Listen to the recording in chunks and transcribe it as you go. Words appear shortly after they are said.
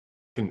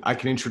I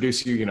can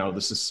introduce you.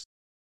 This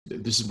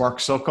is Mark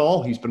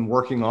Sokol. He's been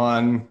working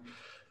on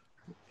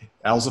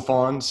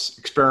Alzephon's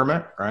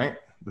experiment, right?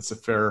 That's a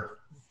fair.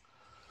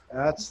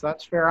 That's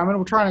fair. I mean,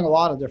 we're trying a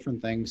lot of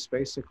different things.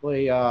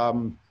 Basically,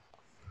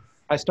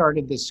 I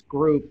started this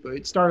group.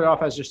 It started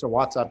off as just a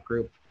WhatsApp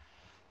group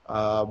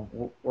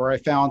where I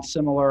found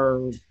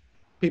similar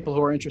people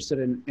who are interested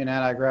in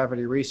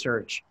anti-gravity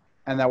research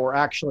and that were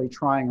actually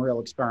trying real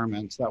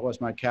experiments. That was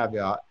my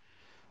caveat.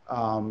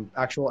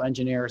 Actual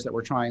engineers that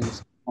were trying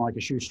this on like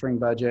a shoestring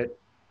budget.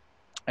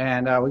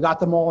 And we got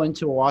them all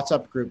into a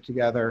WhatsApp group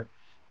together.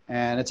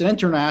 And it's an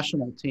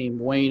international team.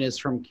 Wayne is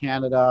from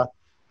Canada.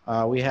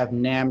 We have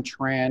Nam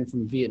Tran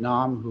from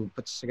Vietnam, who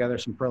puts together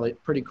some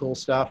pretty cool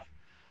stuff.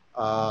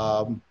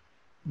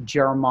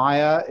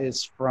 Jerimiah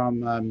is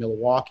from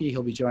Milwaukee.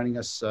 He'll be joining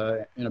us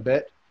in a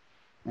bit.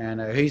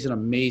 And he's an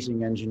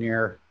amazing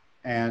engineer.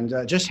 And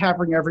just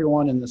having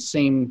everyone in the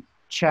same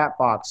chat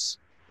box,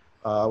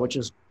 which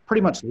is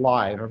pretty much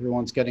live.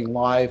 Everyone's getting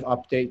live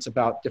updates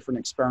about different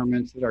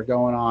experiments that are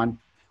going on.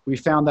 We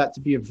found that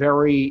to be a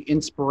very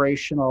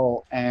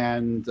inspirational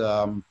and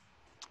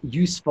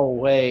useful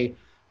way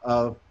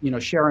of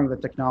sharing the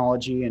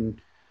technology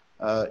and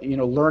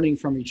learning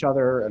from each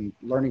other and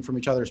learning from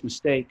each other's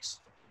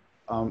mistakes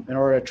in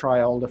order to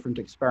try all different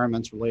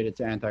experiments related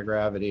to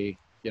anti-gravity,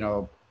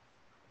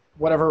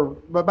 whatever.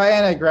 But by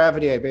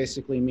anti-gravity, I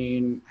basically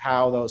mean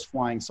how those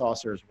flying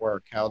saucers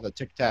work, how the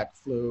Tic Tac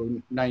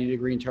flew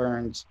 90-degree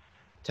turns,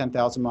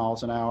 10,000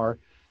 miles an hour.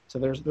 So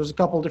there's a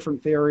couple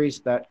different theories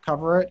that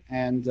cover it.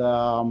 And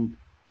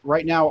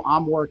right now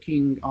I'm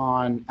working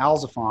on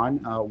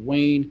Alzofon.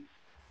 Wayne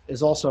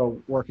is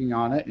also working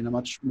on it in a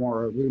much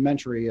more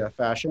rudimentary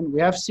fashion.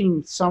 We have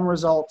seen some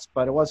results,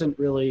 but it wasn't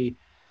really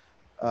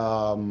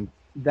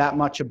that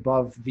much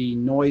above the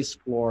noise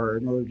floor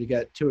in order to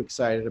get too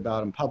excited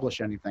about and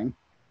publish anything.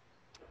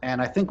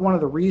 And I think one of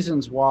the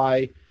reasons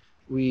why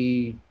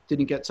we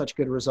didn't get such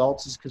good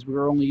results is because we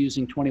were only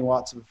using 20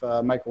 watts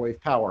of microwave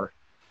power.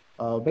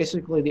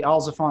 Basically, the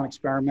Alzephon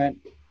experiment,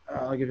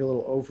 I'll give you a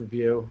little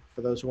overview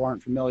for those who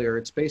aren't familiar.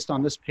 It's based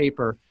on this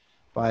paper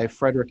by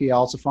Frederick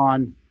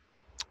Alzofon,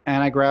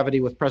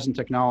 Anti-Gravity with Present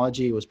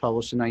Technology. It was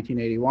published in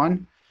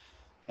 1981.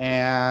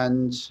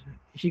 And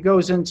he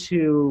goes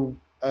into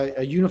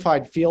a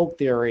unified field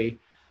theory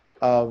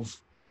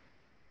of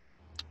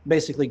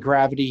basically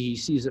gravity. He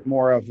sees it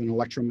more of an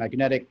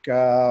electromagnetic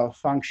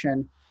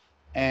function.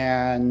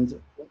 And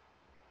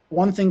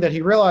one thing that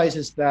he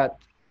realizes that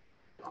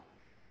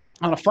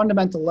on a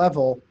fundamental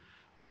level,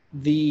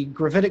 the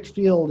gravitic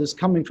field is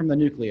coming from the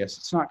nucleus.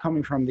 It's not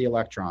coming from the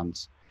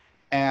electrons.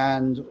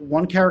 And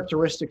one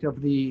characteristic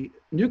of the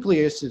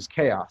nucleus is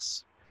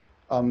chaos.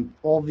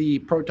 All the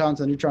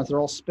protons and neutrons, they're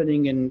all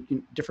spinning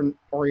in different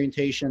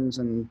orientations,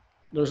 and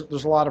there's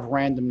a lot of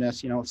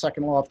randomness.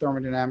 Second law of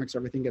thermodynamics,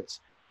 everything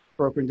gets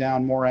broken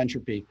down, more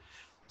entropy.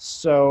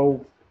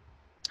 So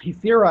he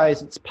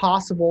theorized it's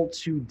possible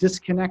to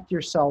disconnect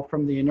yourself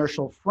from the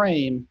inertial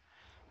frame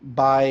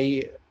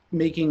by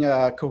making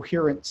a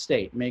coherent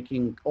state,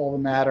 making all the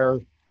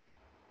matter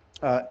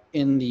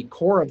in the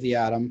core of the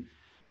atom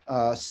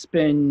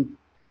spin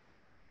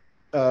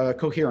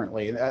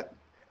coherently.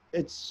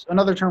 It's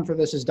another term for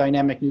this is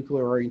dynamic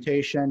nuclear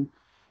orientation,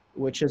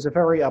 which is a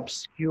very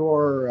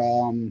obscure,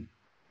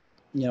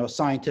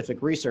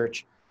 scientific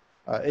research.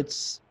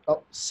 It's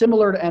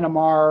similar to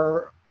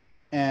NMR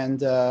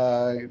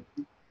and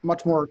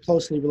much more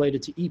closely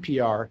related to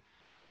EPR.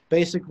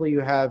 Basically,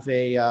 you have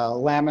a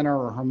laminar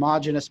or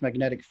homogeneous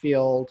magnetic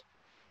field,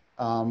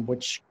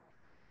 which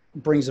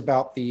brings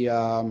about the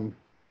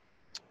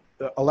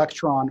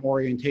electron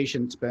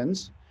orientation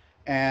spins.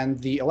 And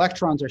the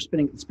electrons are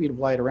spinning at the speed of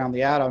light around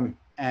the atom,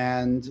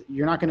 and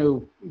you're not going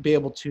to be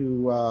able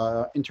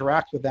to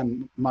interact with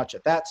them much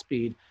at that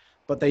speed,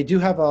 but they do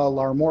have a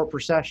Larmor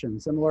precession,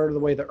 similar to the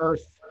way the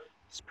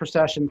Earth's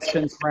precession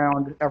spins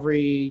around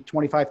every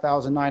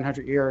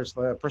 25,900 years,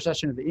 the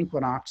precession of the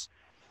equinox.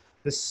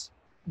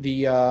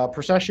 The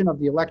precession of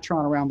the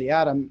electron around the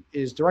atom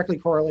is directly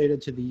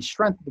correlated to the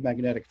strength of the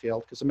magnetic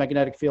field, because the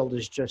magnetic field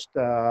is just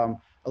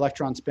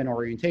electron spin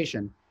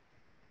orientation.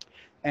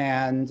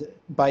 And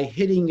by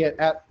hitting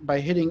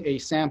a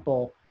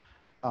sample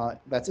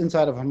that's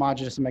inside of a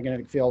homogeneous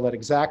magnetic field at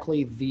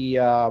exactly the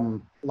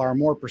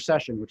Larmor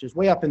precession, which is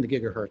way up in the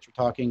gigahertz, we're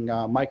talking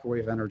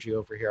microwave energy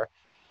over here,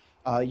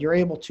 you're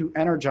able to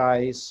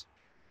energize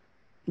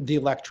the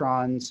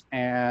electrons,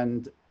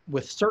 and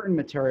with certain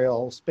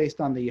materials, based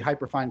on the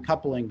hyperfine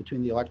coupling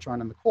between the electron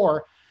and the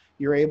core,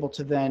 you're able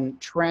to then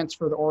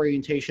transfer the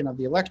orientation of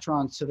the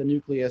electrons to the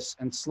nucleus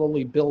and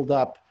slowly build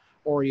up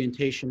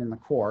orientation in the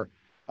core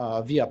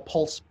via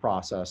pulse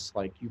process.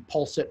 Like you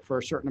pulse it for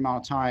a certain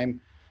amount of time,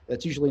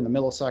 that's usually in the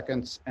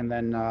milliseconds, and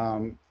then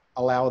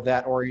allow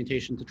that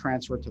orientation to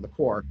transfer to the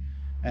core.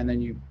 And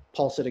then you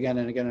pulse it again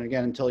and again and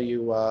again until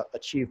you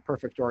achieve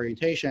perfect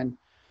orientation.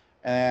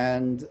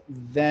 And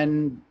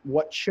then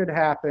what should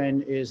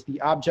happen is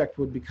the object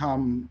would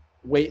become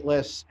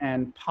weightless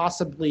and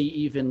possibly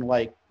even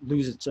like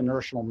lose its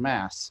inertial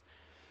mass.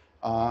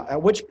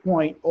 At which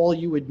point all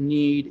you would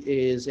need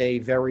is a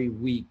very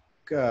weak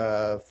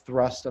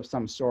thrust of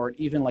some sort.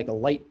 Even like a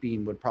light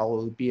beam would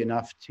probably be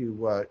enough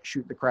to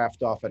shoot the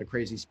craft off at a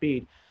crazy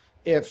speed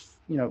if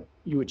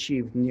you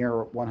achieve near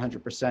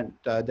 100%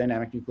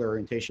 dynamic nuclear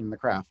orientation in the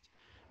craft.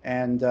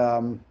 And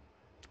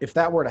if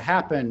that were to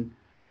happen,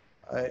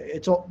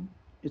 it's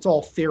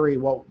all theory.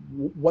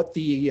 What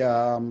the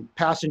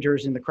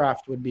passengers in the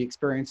craft would be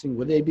experiencing.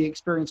 Would they be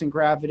experiencing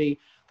gravity?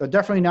 They're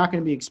definitely not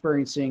going to be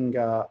experiencing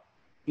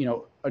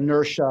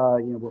inertia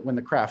when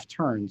the craft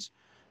turns,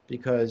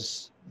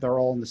 because they're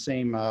all in the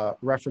same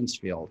reference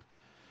field.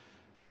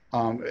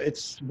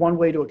 It's one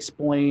way to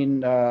explain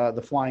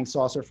the flying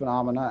saucer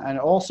phenomena, and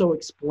it also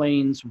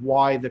explains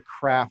why the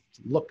craft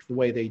look the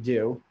way they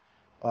do.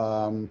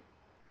 The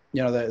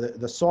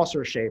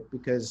saucer shape,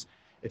 because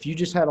if you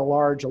just had a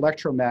large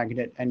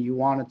electromagnet and you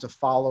wanted to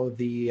follow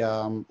the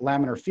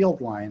laminar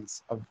field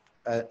lines of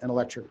an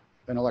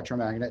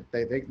electromagnet,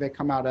 they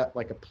come out at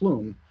like a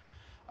plume.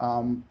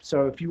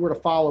 So if you were to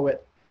follow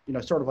it,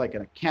 sort of like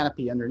in a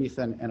canopy underneath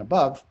and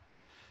above,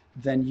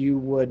 then you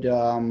would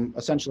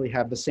essentially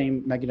have the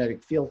same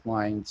magnetic field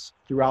lines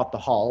throughout the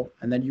hull,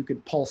 and then you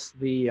could pulse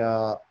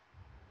the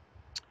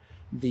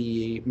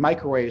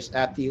microwaves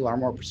at the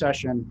Larmor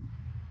precession,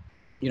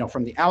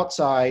 from the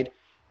outside,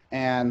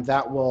 and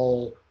that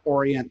will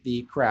orient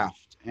the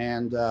craft.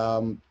 And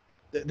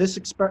this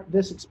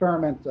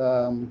experiment,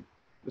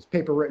 this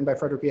paper written by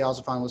Frederick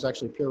Alzofon, was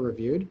actually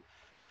peer-reviewed,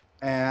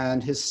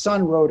 and his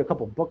son wrote a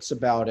couple books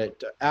about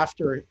it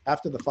after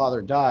the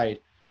father died.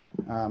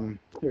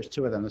 There's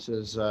two of them. This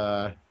is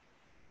a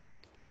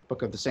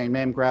book of the same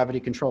name, Gravity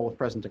Control with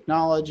Present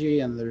Technology,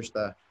 and there's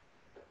the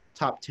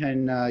top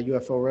 10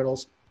 UFO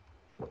riddles.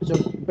 So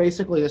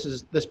basically,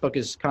 this book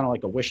is kind of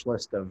like a wish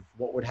list of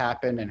what would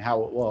happen and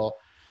how it will,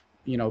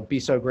 be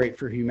so great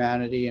for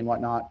humanity and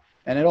whatnot.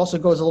 And it also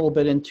goes a little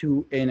bit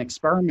into an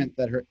experiment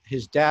that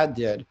his dad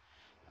did,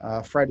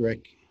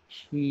 Frederick.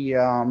 He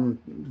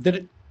did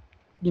it,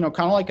 kind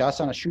of like us,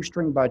 on a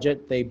shoestring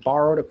budget. They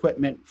borrowed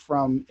equipment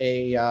from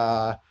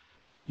a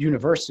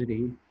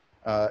university.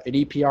 An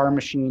EPR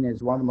machine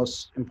is one of the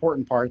most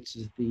important parts.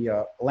 Is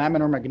the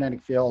laminar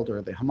magnetic field,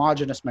 or the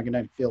homogeneous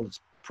magnetic field,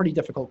 is pretty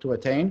difficult to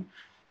attain,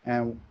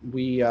 and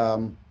we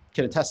can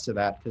attest to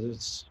that,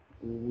 because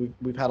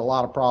we've had a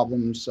lot of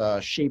problems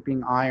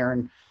shaping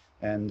iron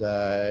and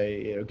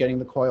getting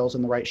the coils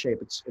in the right shape.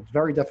 It's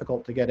very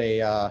difficult to get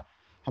a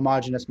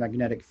homogeneous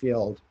magnetic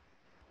field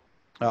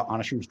on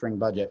a shoestring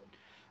budget.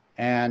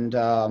 And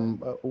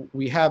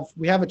we have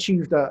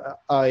achieved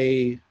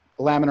a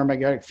laminar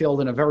magnetic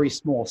field in a very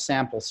small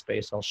sample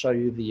space. I'll show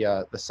you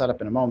the setup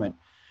in a moment.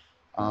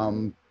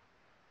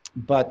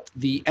 But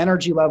the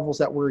energy levels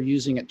that we're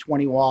using at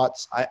 20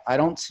 watts, I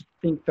don't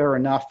think they're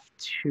enough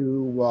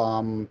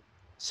to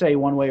say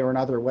one way or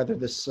another whether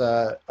this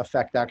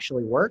effect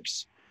actually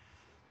works.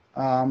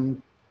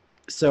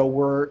 So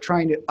we're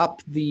trying to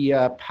up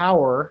the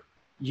power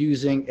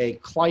using a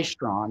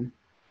klystron.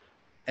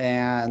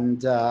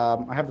 And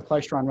I have the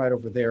klystron right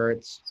over there.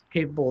 It's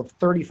capable of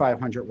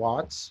 3,500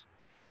 watts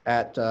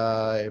at,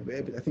 I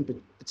think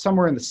it's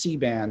somewhere in the C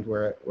band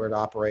where it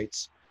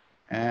operates.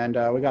 And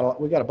we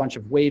got a bunch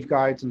of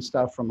waveguides and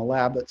stuff from a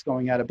lab that's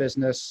going out of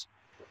business.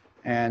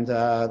 And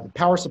the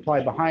power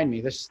supply behind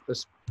me, this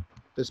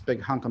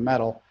big hunk of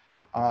metal,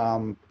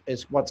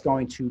 is what's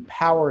going to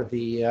power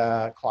the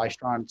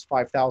klystron. It's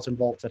 5,000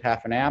 volts at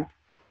half an amp.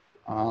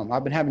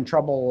 I've been having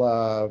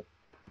trouble.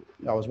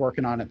 I was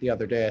working on it the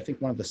other day. I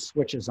think one of the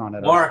switches on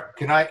it. Mark,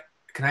 can I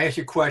ask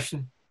you a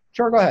question?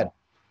 Sure, go ahead.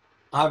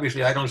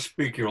 Obviously, I don't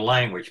speak your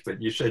language,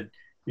 but you said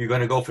you're going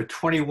to go for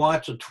 20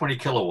 watts or 20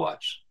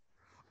 kilowatts?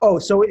 Oh,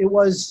 so it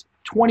was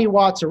 20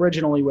 watts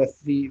originally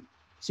with the,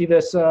 see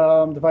this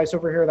device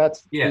over here?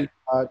 That's the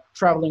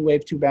traveling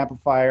wave tube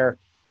amplifier.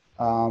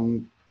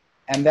 And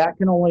that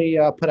can only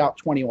put out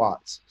 20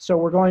 watts. So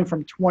we're going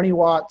from 20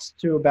 watts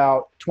to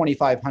about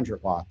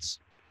 2,500 watts.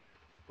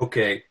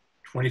 Okay,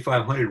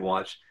 2,500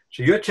 watts.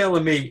 So you're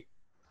telling me,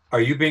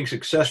 are you being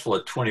successful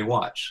at 20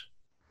 watts?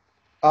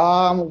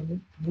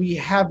 We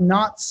have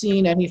not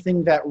seen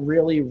anything that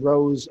really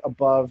rose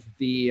above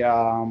the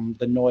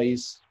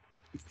noise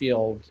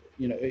field.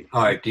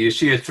 All right. Do you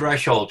see a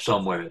threshold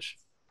somewhere?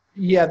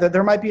 Yeah,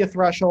 there might be a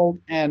threshold.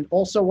 And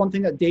also one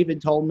thing that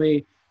David told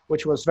me,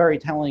 which was very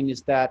telling,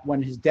 is that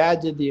when his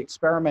dad did the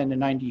experiment in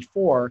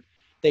 '94,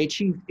 they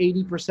achieved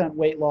 80%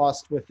 weight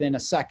loss within a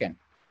second.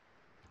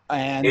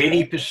 And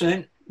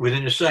 80%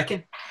 within a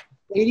second?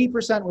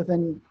 80%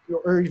 within,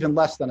 or even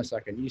less than a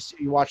second.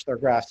 You watch their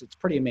graphs, it's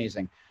pretty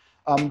amazing.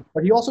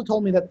 But he also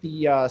told me that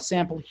the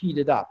sample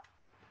heated up,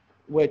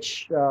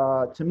 which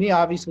to me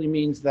obviously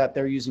means that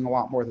they're using a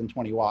lot more than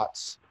 20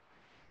 watts,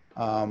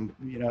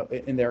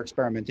 in their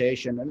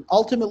experimentation. And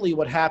ultimately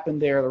what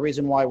happened there, the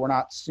reason why we're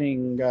not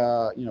seeing,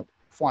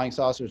 flying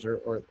saucers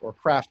or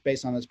craft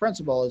based on this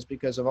principle, is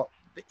because of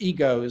the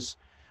egos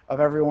of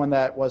everyone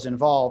that was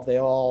involved. They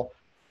all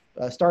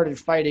started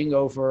fighting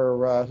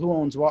over who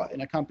owns what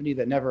in a company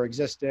that never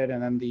existed,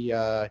 and then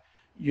the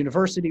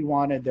university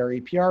wanted their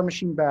EPR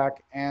machine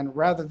back, and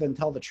rather than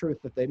tell the truth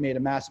that they made a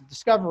massive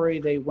discovery,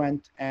 they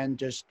went and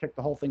just took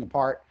the whole thing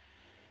apart.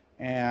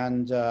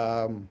 And,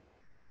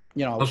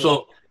 you know.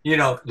 So, you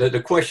know,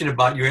 the question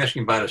about you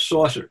asking about a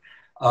saucer,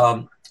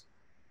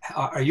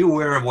 are you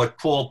aware of what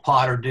Paul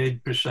Potter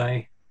did, per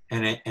se,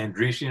 and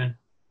Andreessen?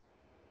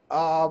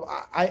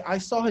 I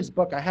saw his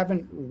book. I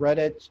haven't read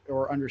it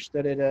or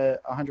understood it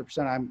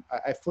 100%.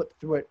 I flipped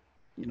through it,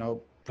 you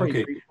know,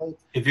 pretty briefly.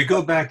 If you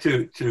go back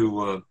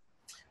to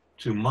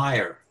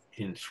Meyer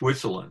in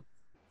Switzerland,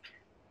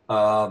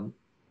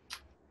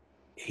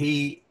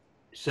 he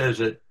says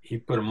that he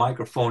put a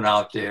microphone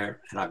out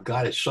there, and I've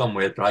got it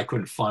somewhere, but I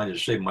couldn't find it to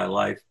save my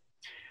life,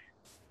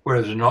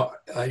 where there's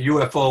a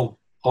UFO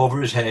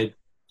over his head,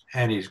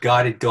 and he's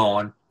got it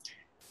going,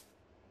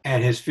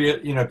 and his feel,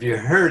 you know, if you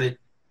heard it,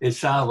 it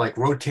sounds like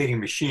rotating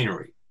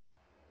machinery.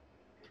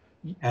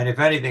 And if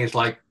anything, it's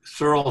like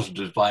Searle's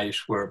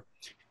device, where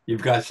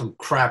you've got some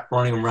crap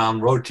running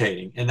around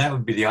rotating, and that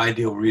would be the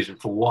ideal reason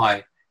for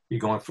why you're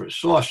going for a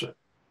saucer.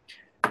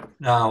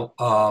 Now,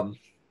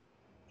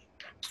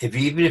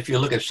 even if you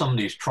look at some of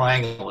these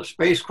triangular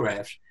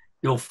spacecrafts,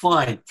 you'll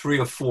find 3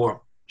 or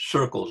 4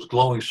 circles,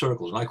 glowing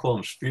circles, and I call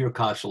them sphere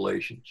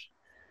constellations.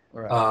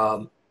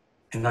 Right.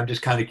 And I'm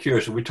just kind of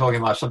curious, are we talking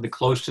about something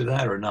close to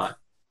that or not?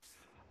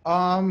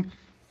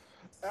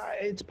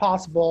 It's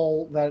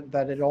possible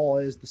that it all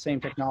is the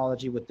same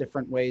technology with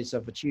different ways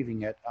of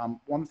achieving it.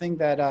 One thing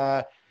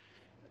that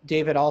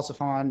David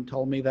Alzofon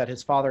told me that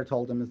his father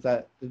told him is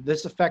that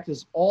this effect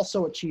is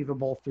also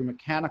achievable through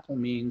mechanical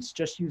means,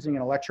 just using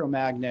an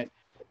electromagnet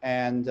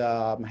and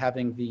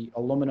having the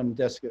aluminum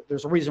disc.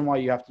 There's a reason why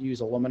you have to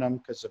use aluminum,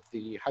 because of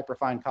the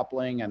hyperfine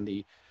coupling and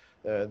the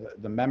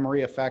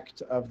memory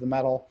effect of the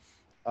metal.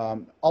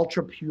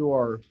 Ultra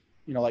pure,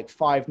 you know, like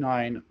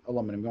 5-9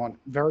 aluminum. You want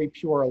very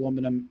pure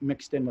aluminum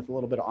mixed in with a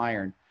little bit of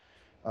iron.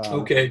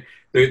 Okay.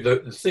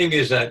 The thing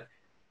is that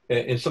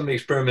in some of the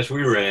experiments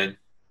we ran,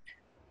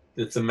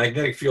 that the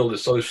magnetic field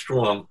is so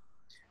strong,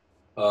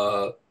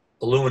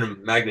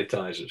 aluminum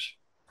magnetizes.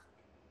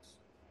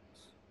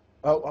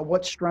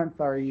 What strength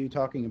are you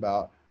talking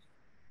about?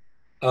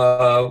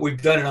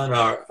 We've done it on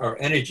our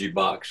energy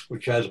box,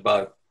 which has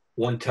about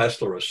 1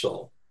 Tesla or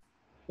so,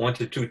 1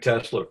 to 2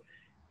 Tesla.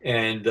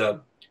 And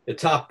the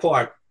top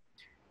part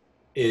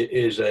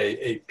is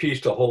a piece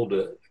to hold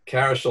the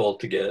carousel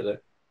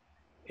together.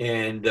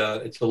 And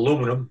it's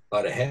aluminum,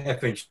 about a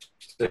 1/2 inch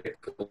thick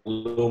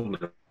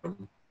aluminum.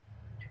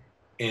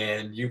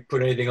 And you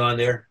put anything on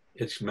there,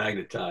 it's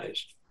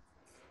magnetized.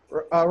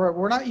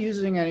 We're not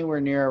using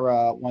anywhere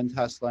near 1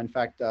 Tesla. In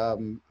fact,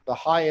 the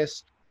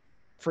highest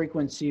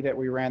frequency that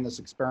we ran this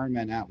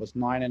experiment at was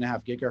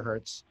 9.5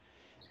 gigahertz.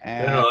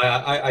 And no,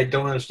 I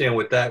don't understand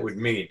what that would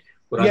mean.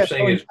 What I'm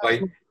saying is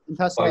by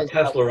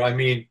Tesla, I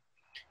mean,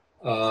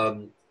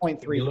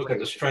 0.3. You look at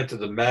the strength of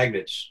the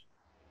magnets.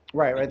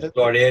 Right.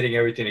 Start adding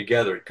everything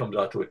together, it comes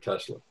out to a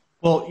Tesla.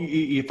 Well,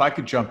 if I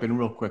could jump in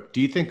real quick,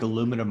 do you think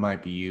aluminum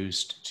might be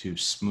used to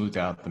smooth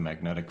out the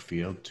magnetic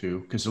field too?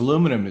 Because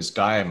aluminum is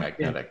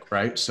diamagnetic,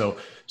 right? So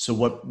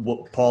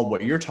what Paul,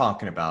 what you're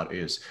talking about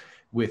is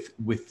with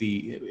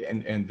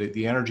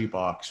the energy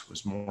box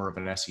was more of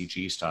an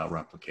SEG style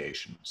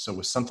replication. So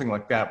with something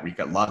like that, where you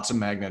got lots of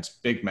magnets,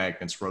 big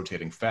magnets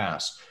rotating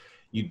fast,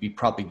 you'd be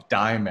probably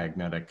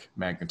diamagnetic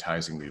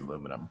magnetizing the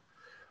aluminum.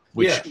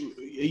 Which,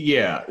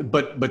 yeah,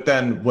 but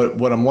then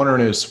what I'm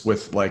wondering is,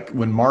 with like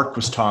when Mark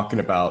was talking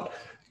about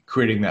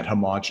creating that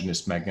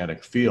homogeneous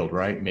magnetic field,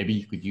 right? Maybe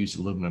you could use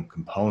aluminum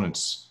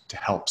components to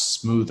help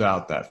smooth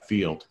out that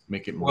field,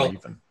 make it more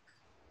even.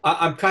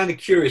 I'm kind of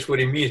curious what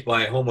he means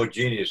by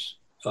homogeneous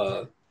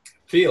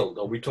field.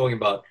 Are we talking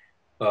about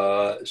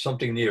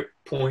something near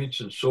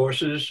points and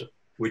sources,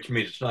 which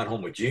means it's not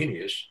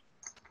homogeneous,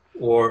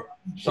 or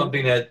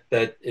something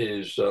that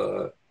is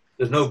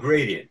there's no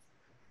gradient?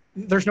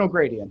 There's no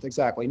gradient,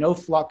 exactly. No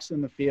flux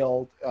in the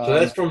field.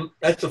 So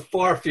that's a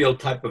far field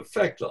type of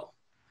effect, though.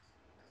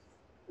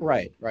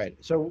 Right.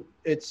 So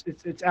it's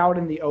out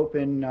in the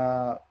open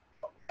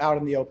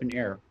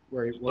air.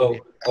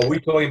 Are we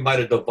talking about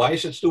a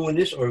device that's doing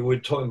this, or are we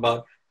talking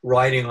about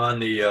riding on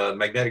the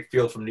magnetic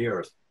field from the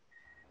Earth?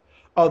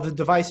 Oh, the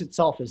device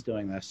itself is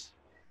doing this.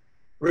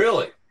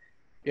 Really?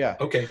 Yeah.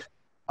 Okay.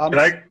 Can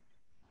I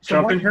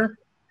jump in here?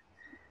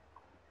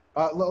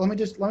 Let me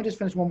just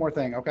finish one more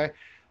thing, okay?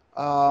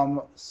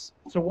 So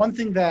one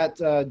thing that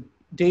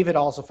David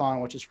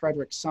Alzofon, which is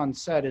Frederick's son,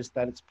 said is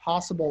that it's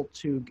possible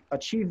to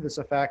achieve this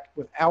effect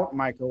without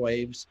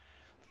microwaves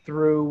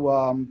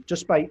through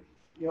just by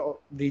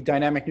the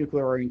dynamic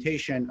nuclear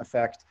orientation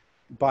effect,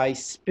 by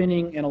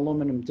spinning an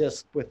aluminum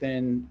disc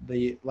within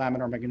the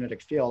laminar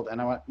magnetic field. And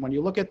when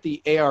you look at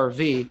the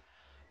ARV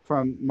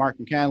from Mark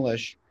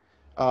McCandlish,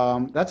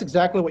 that's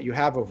exactly what you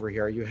have over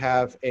here. You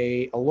have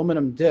a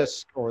aluminum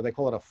disc, or they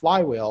call it a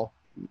flywheel,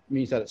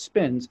 means that it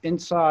spins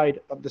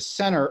inside of the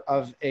center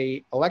of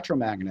a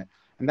electromagnet,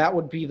 and that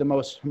would be the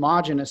most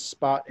homogeneous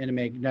spot in a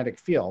magnetic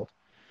field.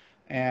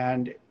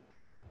 And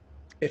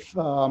if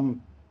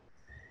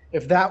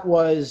that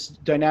was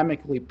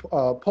dynamically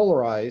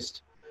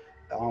polarized,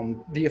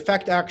 the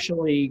effect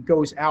actually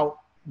goes out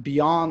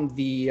beyond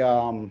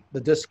the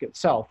disc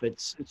itself.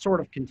 It's sort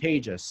of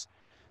contagious,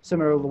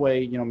 similar to the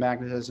way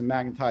magnetism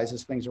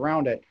magnetizes things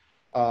around it.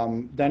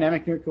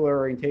 Dynamic nuclear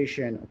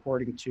orientation,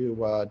 according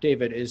to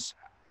David, is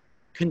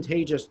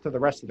contagious to the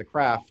rest of the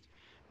craft,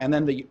 and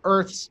then the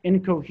Earth's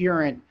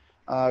incoherent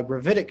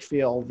gravitic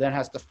field then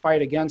has to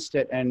fight against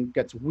it and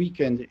gets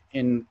weakened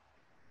in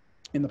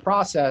the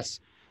process.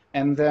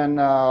 And then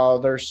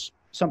there's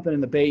something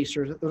in the base,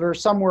 or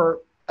there's somewhere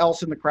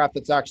else in the craft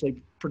that's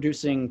actually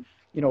producing,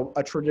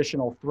 a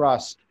traditional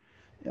thrust,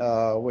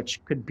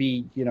 which could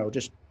be,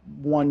 just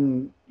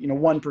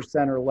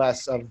 1% or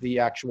less of the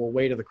actual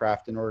weight of the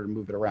craft in order to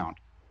move it around.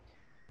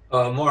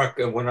 Mark,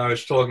 when I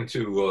was talking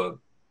to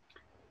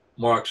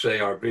Mark's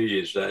ARV,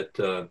 is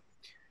that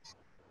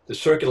the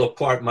circular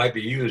part might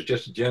be used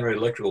just to generate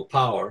electrical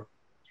power.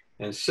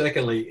 And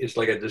secondly, it's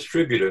like a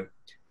distributor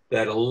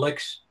that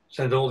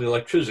sends all the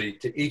electricity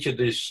to each of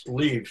these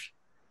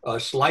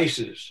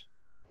slices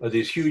of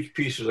these huge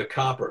pieces of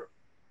copper.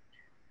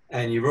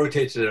 And he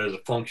rotates it as a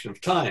function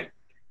of time.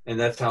 And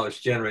that's how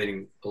it's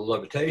generating the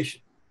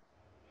levitation.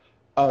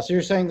 So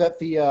you're saying that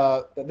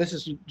that this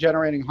is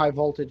generating high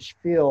voltage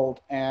field,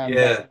 and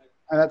yeah,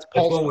 and that's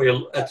pulse. That's one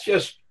way. That's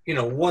just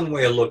one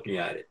way of looking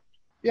at it.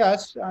 Yeah,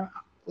 it's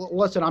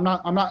listen. I'm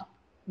not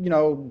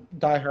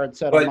diehard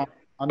set.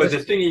 But the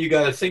thing you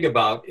got to think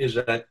about is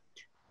that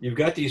you've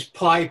got these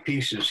pi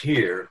pieces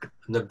here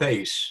in the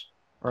base,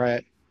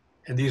 right?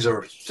 And these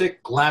are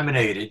thick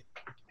laminated,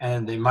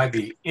 and they might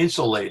be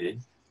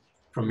insulated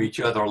from each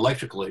other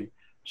electrically.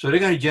 So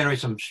they're going to generate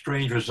some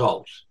strange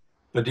results.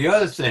 But the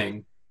other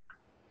thing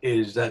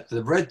is that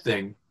the red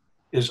thing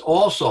is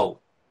also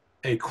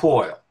a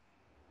coil.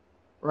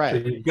 Right. So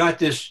you've got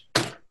this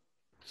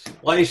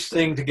splice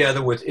thing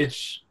together with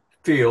its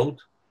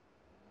field,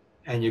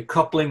 and you're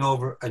coupling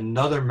over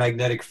another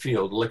magnetic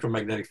field,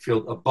 electromagnetic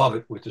field above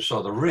it with this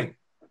other ring.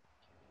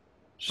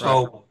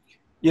 So,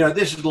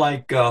 this is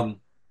like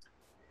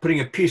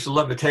putting a piece of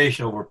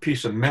levitation over a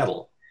piece of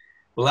metal.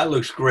 Well, that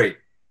looks great.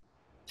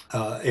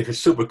 If it's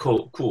super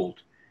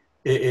cooled,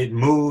 it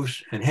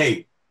moves, and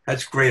hey,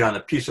 that's great on a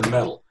piece of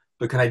metal.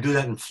 But can I do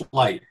that in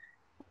flight?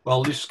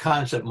 Well, this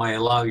concept might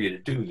allow you to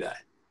do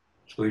that.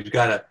 So you've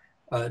got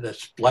the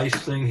splice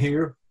thing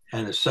here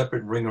and a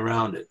separate ring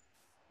around it.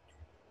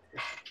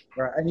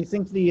 Right, and you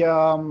think the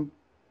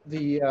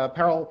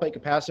parallel plate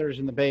capacitors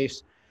in the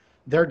base,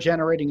 they're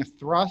generating a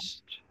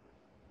thrust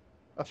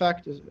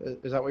effect? Is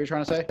that what you're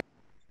trying to say?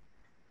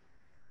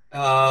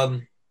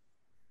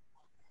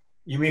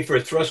 You mean for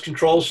a thrust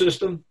control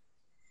system?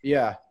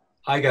 Yeah.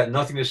 I got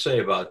nothing to say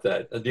about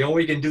that. The only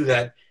way you can do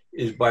that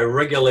is by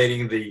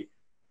regulating the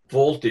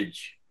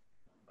voltage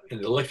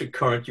and the electric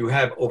current you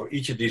have over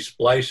each of these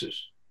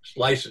slices.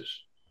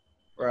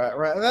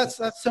 Right.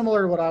 That's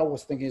similar to what I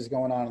was thinking is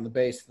going on in the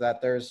base, that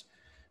there's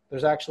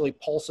actually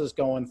pulses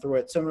going through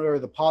it, similar to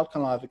the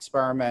Podklanov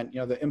experiment,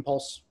 the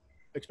impulse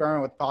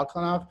experiment with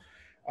Podklanov.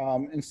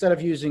 Instead of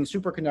using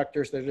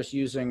superconductors, they're just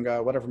using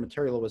whatever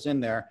material was in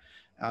there.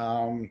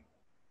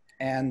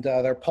 And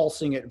they're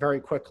pulsing it very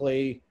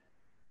quickly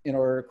in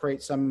order to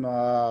create some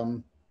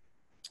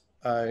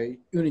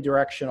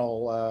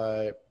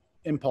unidirectional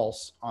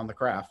impulse on the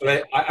craft.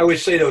 But I would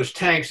say those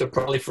tanks are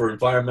probably for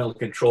environmental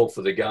control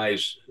for the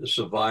guys, the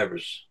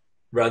survivors,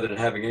 rather than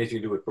having anything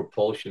to do with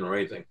propulsion or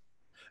anything.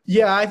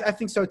 Yeah, I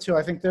think so too.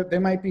 I think that there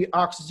might be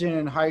oxygen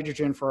and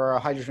hydrogen for a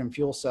hydrogen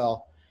fuel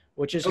cell,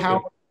 which is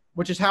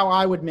how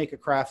I would make a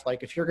craft.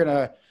 Like if you're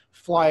gonna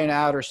fly in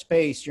outer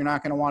space, you're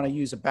not gonna want to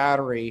use a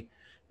battery.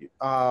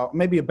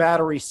 Maybe a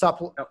battery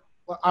supplement.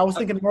 I was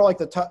thinking more like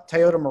the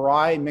Toyota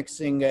Mirai,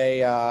 mixing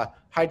a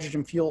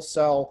hydrogen fuel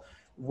cell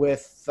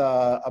with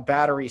a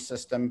battery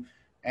system.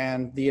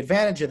 And the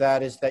advantage of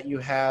that is that you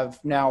have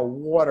now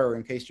water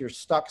in case you're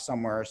stuck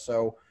somewhere.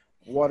 So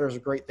water is a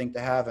great thing to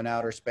have in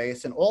outer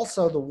space. And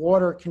also the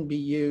water can be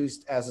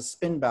used as a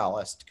spin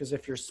ballast, because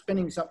if you're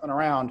spinning something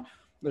around,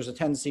 there's a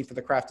tendency for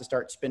the craft to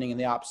start spinning in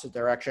the opposite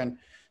direction.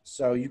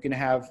 So you can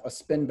have a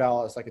spin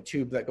ballast, like a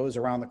tube that goes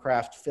around the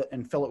craft,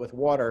 and fill it with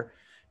water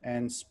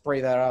and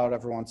spray that out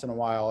every once in a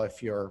while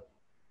if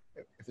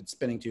it's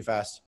spinning too fast.